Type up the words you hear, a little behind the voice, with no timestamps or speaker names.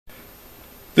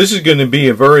This is going to be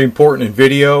a very important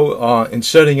video in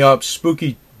setting up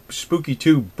Spooky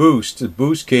 2 Boost, the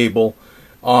boost cable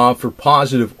for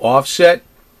positive offset.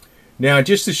 Now,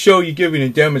 just to show you, giving a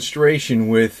demonstration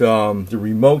with the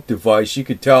remote device, you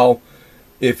could tell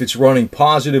if it's running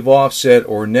positive offset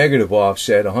or negative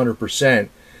offset 100%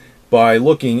 by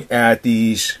looking at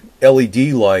these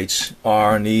LED lights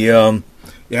on the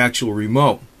actual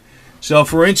remote. So,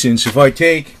 for instance, if I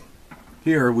take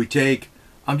here,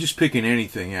 I'm just picking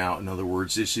anything out. In other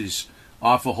words, this is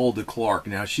off of Hulda Clark.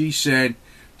 Now, she said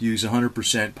to use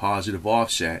 100% positive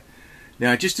offset.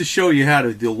 Now, just to show you how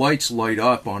the lights light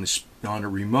up on a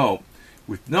remote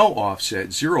with no offset,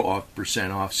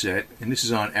 0% offset, and this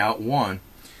is on out 1,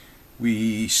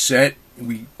 we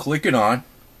click it on,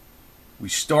 we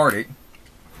start it,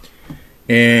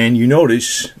 and you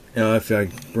notice, if I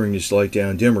bring this light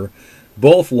down dimmer,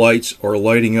 both lights are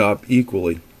lighting up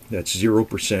equally. That's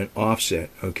 0% offset,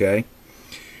 okay?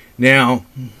 Now,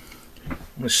 I'm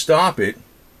going to stop it.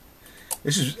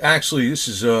 This is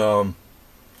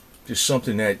just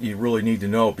something that you really need to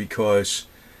know, because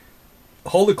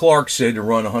Hulda Clark said to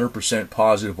run 100%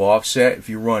 positive offset. If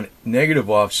you run negative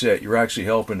offset, you're actually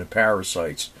helping the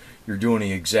parasites. You're doing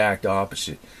the exact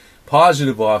opposite.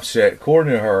 Positive offset,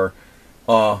 according to her,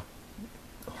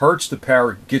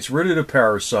 gets rid of the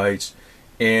parasites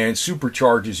and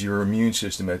supercharges your immune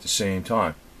system at the same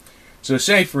time. So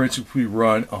say, for instance, we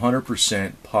run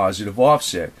 100% positive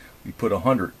offset. We put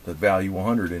 100, the value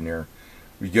 100 in there.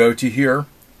 We go to here,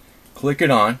 click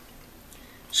it on,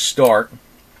 start,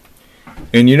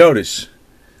 and you notice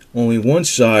only one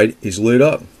side is lit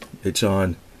up. It's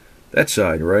on that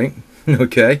side, right?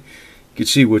 Okay? You can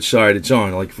see which side it's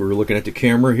on. Like if we're looking at the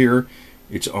camera here,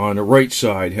 it's on the right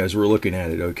side as we're looking at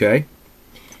it, okay?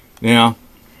 Now,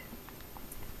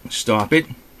 stop it.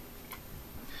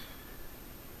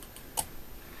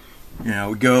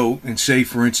 Now we go and say,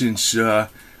 for instance,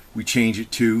 we change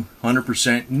it to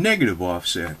 100% negative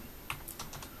offset.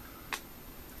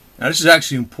 Now this is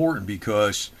actually important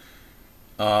because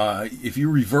if you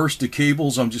reverse the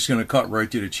cables, I'm just going to cut right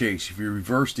to the chase. If you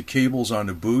reverse the cables on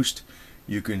the boost,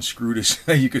 you can screw this.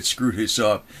 You could screw this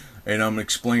up, and I'm going to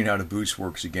explain how the boost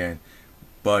works again.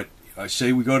 But I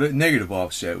say we go to negative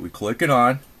offset. We click it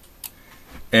on,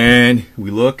 and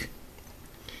we look.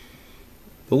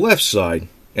 The left side,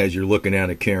 as you're looking at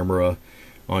a camera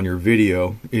on your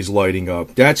video, is lighting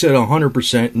up. That's at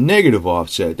 100% negative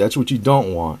offset. That's what you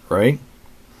don't want, right?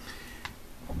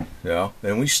 Yeah.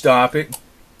 Then we stop it.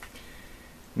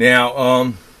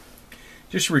 Now,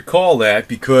 just recall that,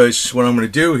 because what I'm going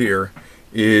to do here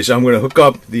is I'm going to hook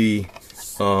up the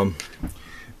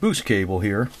boost cable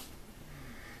here,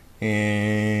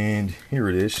 and here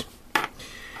it is.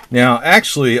 Now,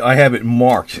 actually, I have it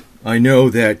marked. I know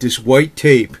that this white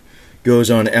tape goes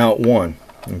on out 1,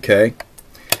 okay?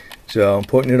 So I'm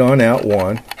putting it on out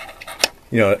 1.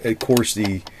 You know, of course,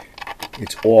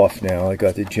 it's off now. I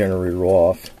got the generator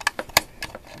off.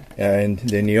 And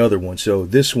then the other one. So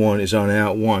this one is on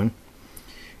out 1.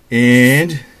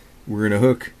 And we're going to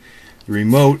hook the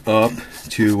remote up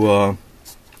to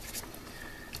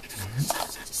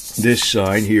this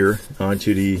side here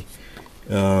onto the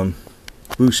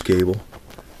boost cable.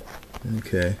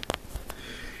 Okay.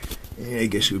 I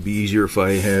guess it would be easier if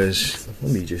I let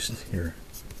me just here.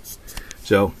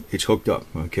 So it's hooked up,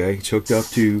 okay? It's hooked up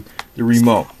to the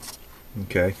remote,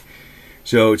 okay?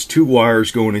 So it's 2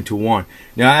 wires going into 1.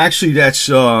 Now, actually, that's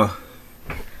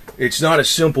it's not a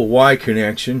simple Y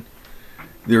connection.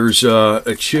 There's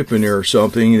a chip in there or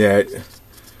something that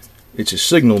it's a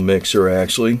signal mixer,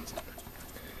 actually,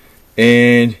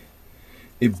 and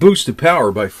it boosts the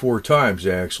power by 4 times,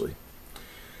 actually.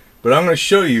 But I'm going to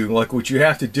show you like what you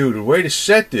have to do. The way to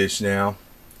set this now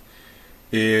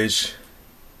is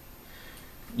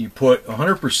you put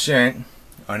 100%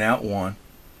 on out 1.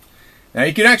 Now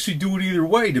you can actually do it either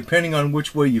way depending on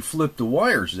which way you flip the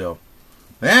wires, though.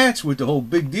 That's what the whole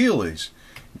big deal is.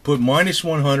 You put minus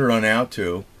 100 on out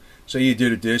 2. Say you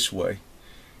did it this way.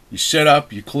 You set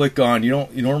up, you click on,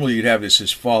 normally you'd have this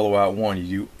as follow out 1. You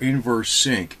do inverse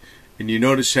sync. And you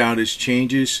notice how this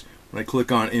changes. When I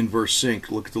click on inverse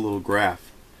sync, look at the little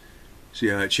graph. See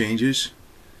how it changes?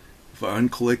 If I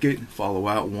unclick it, follow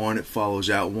out 1, it follows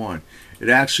out 1. It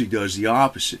actually does the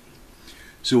opposite.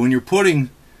 So when you're putting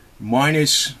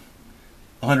minus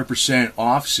 100%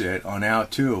 offset on out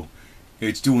 2,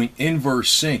 it's doing inverse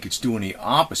sync. It's doing the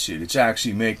opposite. It's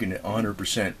actually making it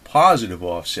 100% positive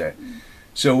offset.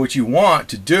 So what you want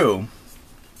to do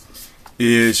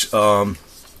is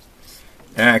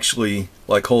actually,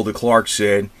 like Hulda Clark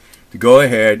said, to go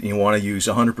ahead and you want to use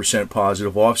 100%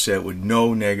 positive offset with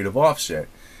no negative offset.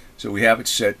 So we have it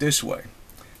set this way.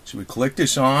 So we click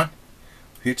this on,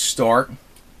 hit start.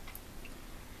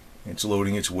 It's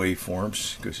loading its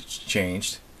waveforms because it's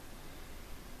changed.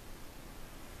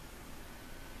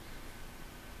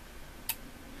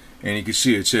 And you can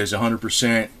see it says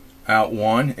 100% out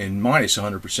 1 and minus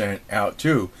 100% out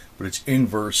 2, but it's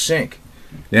inverse sync.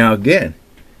 Now again,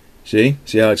 see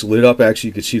how it's lit up? Actually,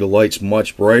 you can see the light's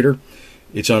much brighter.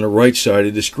 It's on the right side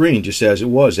of the screen, just as it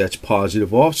was. That's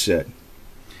positive offset.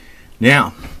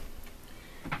 Now,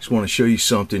 I just want to show you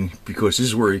something, because this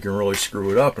is where you can really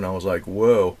screw it up. And I was like,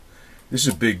 whoa, this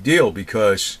is a big deal,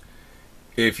 because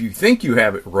if you think you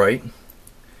have it right,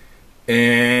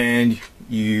 and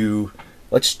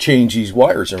let's change these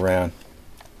wires around.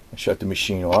 I shut the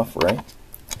machine off, right?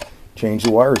 Change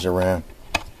the wires around.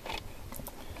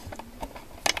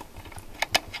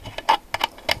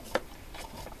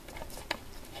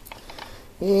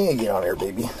 Yeah, get on there,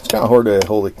 baby. It's kind of hard to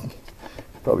hold it.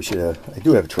 Probably should have. I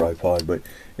do have a tripod, but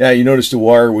yeah, you notice the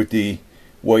wire with the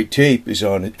white tape is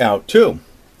on out too.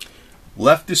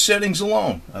 Left the settings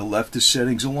alone. I left the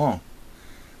settings alone.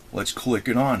 Let's click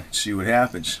it on. See what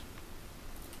happens.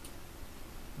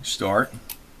 Start.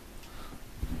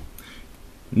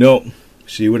 Nope.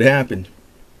 See what happened.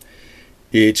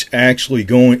 It's actually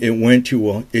going. It went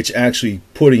to. It's actually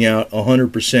putting out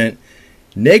 100%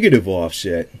 negative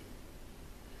offset.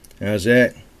 How's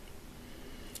that?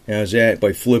 How's that?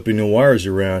 By flipping the wires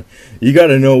around. You got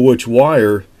to know which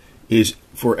wire is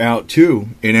for out 2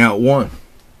 and out 1,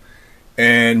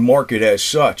 and mark it as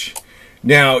such.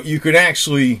 Now you could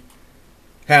actually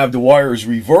have the wires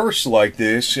reversed like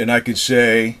this, and I could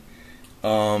say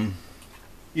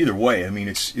either way. I mean,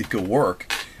 it could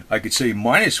work. I could say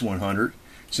minus 100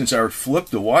 since I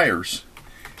flipped the wires,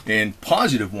 and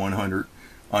positive 100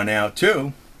 on out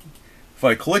 2. If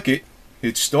I click it,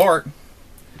 hit start,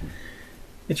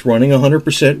 it's running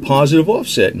 100% positive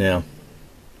offset now.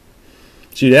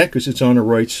 See that? Because it's on the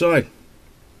right side.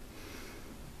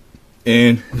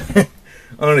 And I'm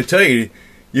going to tell you,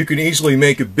 you can easily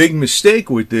make a big mistake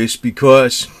with this,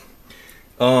 because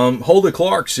Hulda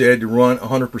Clark said to run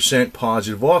 100%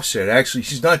 positive offset. Actually,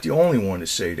 she's not the only one to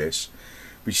say this,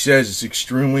 but she says it's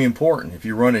extremely important. If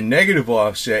you run a negative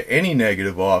offset, any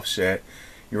negative offset,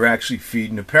 you're actually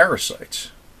feeding the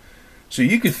parasites. So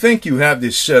you can think you have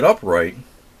this set up right,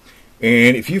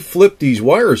 and if you flip these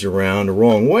wires around the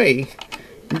wrong way,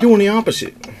 you're doing the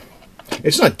opposite.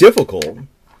 It's not difficult.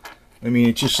 I mean,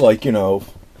 it's just like, say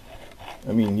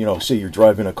you're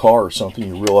driving a car or something,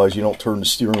 you realize you don't turn the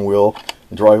steering wheel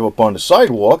and drive up on the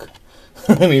sidewalk.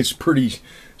 I mean, it's pretty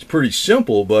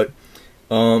simple, but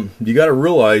you got to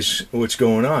realize what's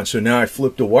going on. So now I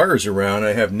flip the wires around,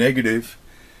 I have negative,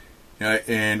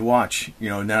 and watch,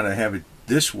 now that I have it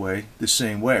this way, the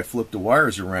same way, I flip the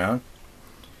wires around,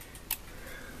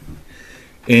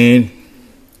 and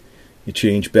you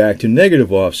change back to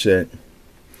negative offset.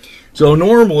 So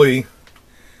normally,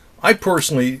 I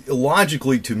personally,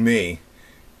 logically to me,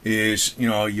 is,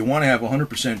 you want to have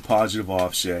 100% positive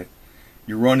offset.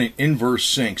 You're running inverse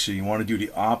sync, so you want to do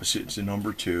the opposite to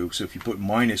number 2. So if you put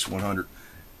minus 100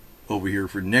 over here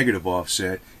for negative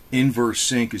offset, inverse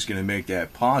sync is going to make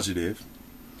that positive.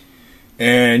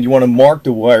 And you want to mark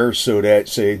the wires so that,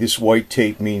 say, this white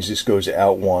tape means this goes to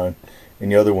out 1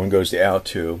 and the other one goes to out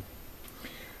 2.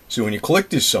 So when you click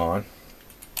this on,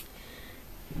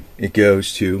 it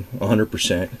goes to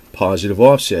 100% positive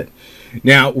offset.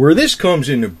 Now, where this comes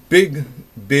into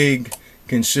big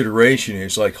consideration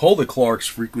is, like, Hulda Clark's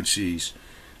frequencies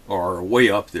are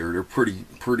way up there. They're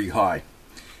pretty high.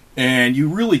 And you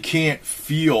really can't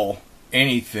feel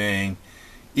anything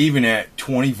even at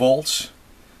 20 volts.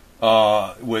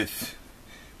 With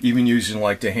even using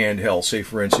like the handheld, say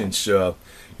for instance, I'm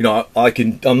not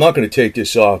going to take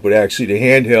this off, but actually the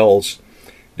handhelds,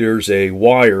 there's a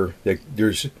wire that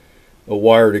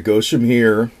goes from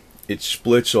here, it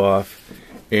splits off,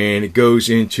 and it goes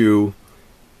into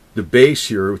the base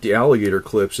here with the alligator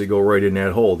clips. They go right in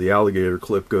that hole. The alligator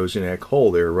clip goes in that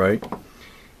hole there, right?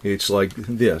 It's like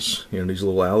this, these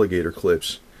little alligator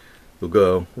clips will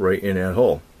go right in that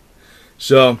hole.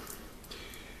 So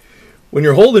when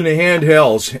you're holding the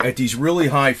handhelds at these really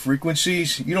high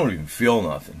frequencies, you don't even feel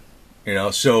nothing.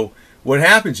 So what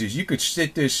happens is you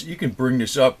can bring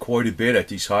this up quite a bit at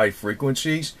these high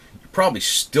frequencies. You probably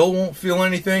still won't feel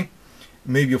anything.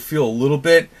 Maybe you'll feel a little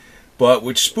bit. But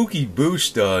what Spooky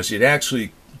Boost does, it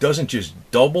actually doesn't just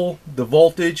double the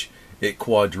voltage, it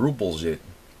quadruples it.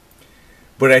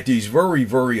 But at these very,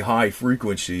 very high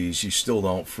frequencies, you still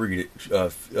don't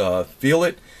feel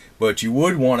it. But you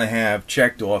would want to have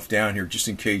checked off down here, just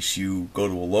in case you go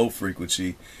to a low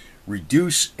frequency,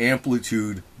 reduce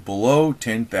amplitude below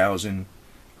 10,000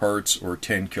 hertz or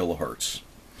 10 kilohertz.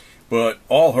 But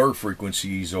all her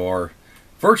frequencies are,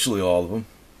 virtually all of them,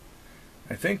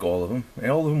 I think all of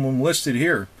them listed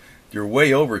here, they're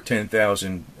way over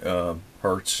 10,000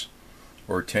 hertz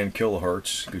or 10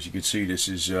 kilohertz, because you can see this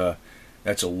is,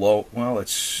 that's a low, well,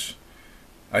 it's,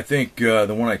 I think the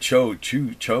one I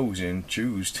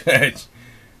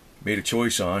made a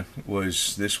choice on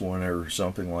was this one or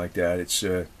something like that. It's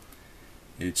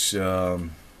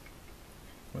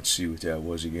let's see what that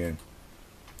was again.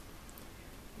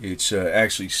 It's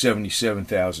actually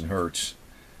 77,000 hertz.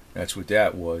 That's what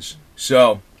that was.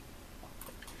 So,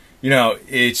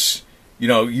 it's,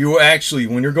 you actually,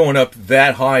 when you're going up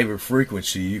that high of a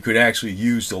frequency, you could actually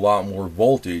use a lot more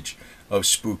voltage of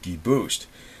Spooky Boost.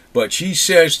 But she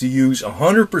says to use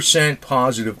 100%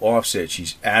 positive offset.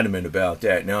 She's adamant about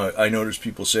that. Now, I notice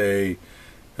people say,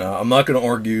 I'm not going to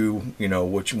argue,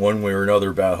 which one way or another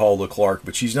about Hulda Clark,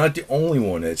 but she's not the only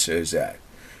one that says that.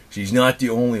 She's not the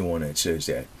only one that says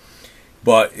that.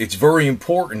 But it's very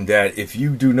important that if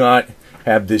you do not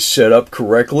have this set up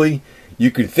correctly,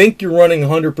 you can think you're running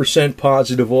 100%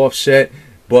 positive offset,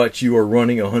 but you are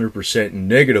running 100%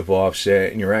 negative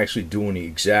offset, and you're actually doing the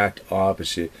exact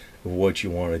opposite of what you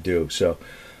want to do. So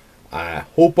I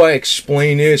hope I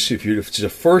explain this. If it's the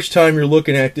first time you're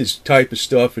looking at this type of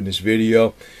stuff in this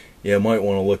video, you might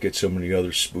want to look at some of the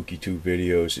other Spooky Tube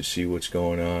videos to see what's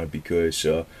going on, because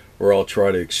or I'll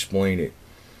try to explain it.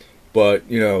 But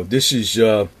this is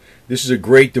a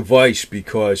great device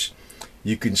because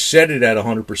you can set it at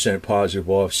 100% positive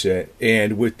offset,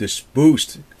 and with this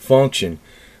boost function,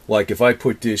 like if I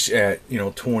put this at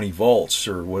 20 volts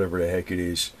or whatever the heck it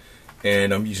is,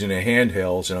 and I'm using a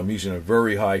handheld and I'm using a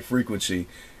very high frequency,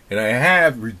 and I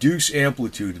have reduced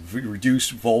amplitude,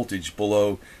 reduced voltage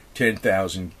below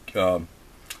 10,000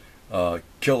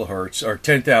 kilohertz or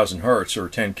 10,000 hertz or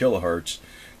 10 kilohertz,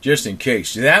 just in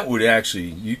case. That would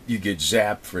actually, you get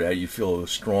zapped for that. You feel a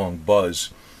strong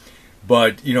buzz.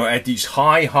 But at these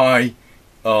high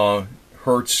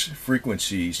hertz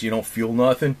frequencies, you don't feel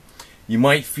nothing. You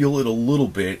might feel it a little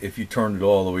bit if you turn it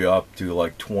all the way up to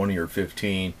like 20 or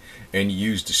 15 and you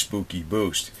use the Spooky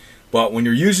Boost. But when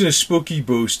you're using a Spooky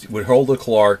Boost with Hulda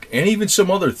Clark and even some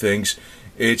other things,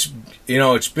 it's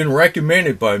been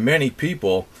recommended by many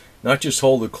people, not just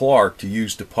Hulda Clark, to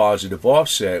use the positive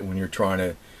offset when you're trying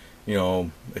to,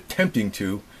 attempting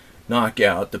to knock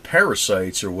out the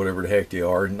parasites or whatever the heck they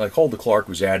are. And like Hulda Clark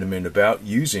was adamant about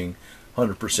using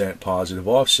 100% positive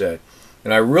offset.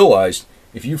 And I realized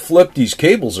if you flip these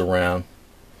cables around,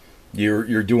 you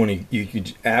can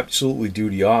absolutely do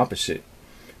the opposite.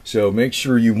 So make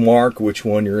sure you mark which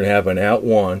one you're going to have an out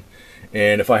one,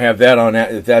 and if I have that on,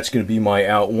 that's going to be my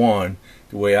out one,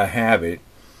 the way I have it.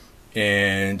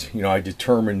 And I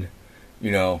determined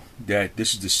that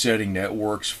this is the setting that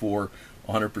works for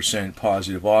 100%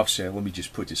 positive offset. Let me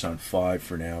just put this on 5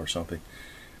 for now or something,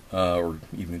 or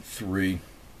even 3,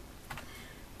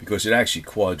 because it actually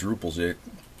quadruples it.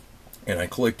 And I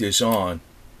click this on,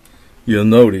 you'll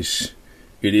notice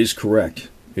it is correct.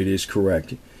 It is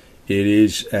correct. It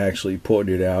is actually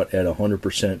putting it out at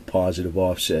 100% positive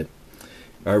offset.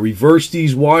 I reverse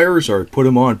these wires or put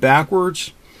them on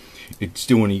backwards. It's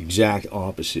doing the exact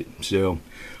opposite. So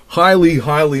highly,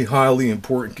 highly, highly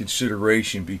important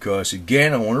consideration, because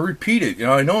again, I want to repeat it.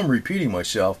 I know I'm repeating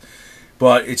myself,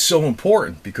 but it's so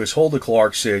important because Hulda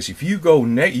Clark says if you go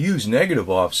use negative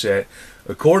offset,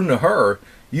 according to her,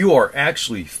 you are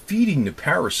actually feeding the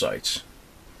parasites.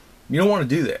 You don't want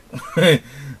to do that.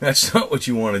 That's not what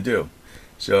you want to do.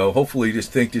 So hopefully you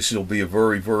just think this will be a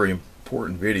very, very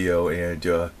important video,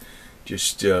 and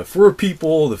just for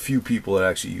people, the few people that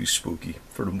actually use Spooky.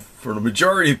 For the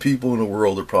majority of people in the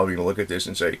world, they're probably going to look at this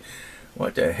and say,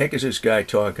 what the heck is this guy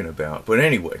talking about? But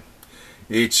anyway,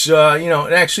 it's,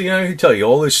 and actually I can tell you,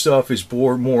 all this stuff is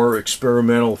more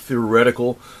experimental,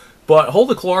 theoretical. But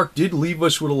Hulda Clark did leave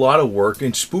us with a lot of work,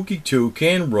 and Spooky 2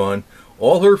 can run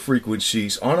all her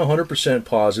frequencies on 100%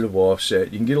 positive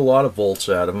offset. You can get a lot of volts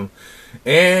out of them,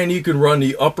 and you can run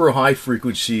the upper high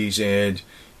frequencies and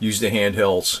use the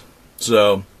handhelds.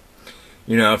 So,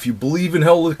 if you believe in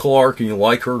Hulda Clark and you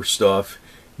like her stuff,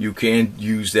 you can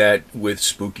use that with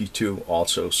Spooky 2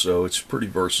 also. So it's pretty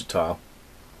versatile.